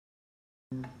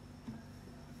Under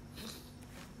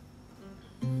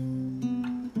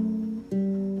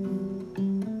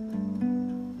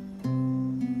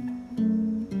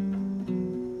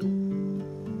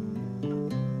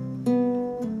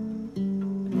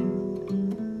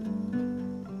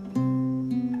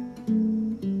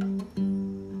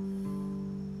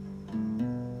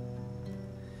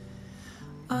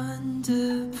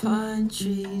pine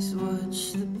trees,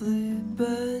 watch the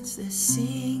bluebirds. They're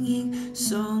singing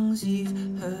songs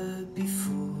you've heard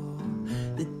before.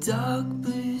 The dark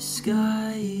blue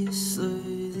sky is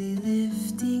slowly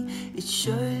lifting. It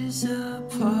shows a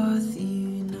path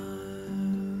you know.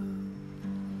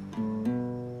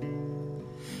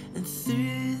 And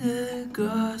through the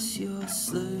grass you're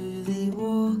slowly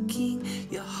walking.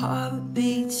 Your heart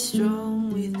beats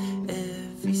strong with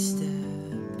every step.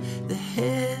 The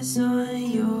hairs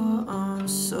on your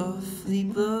arms softly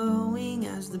blowing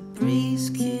as the breeze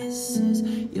kisses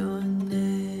your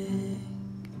neck.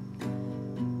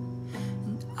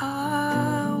 And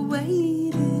I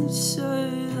waited so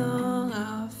long,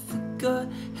 I forgot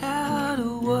how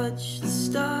to watch the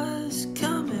stars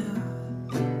come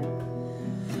out.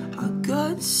 I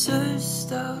got so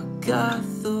stuck, I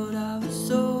thought I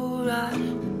was alright,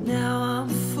 but now I'm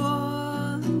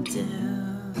falling down.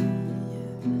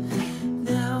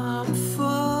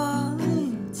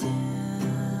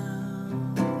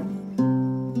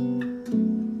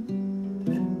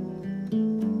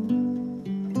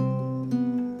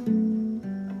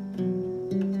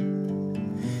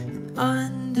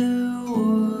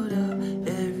 Underwater,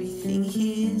 everything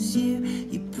hears you.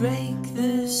 You break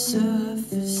the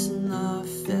surface and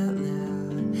laugh out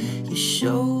loud. Your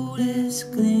shoulders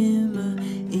glimmer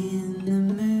in the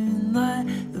moonlight.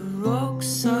 The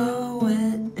rocks are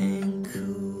wet and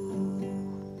cool.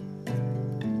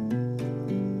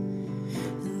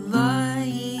 And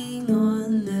lying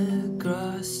on the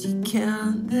grass, you count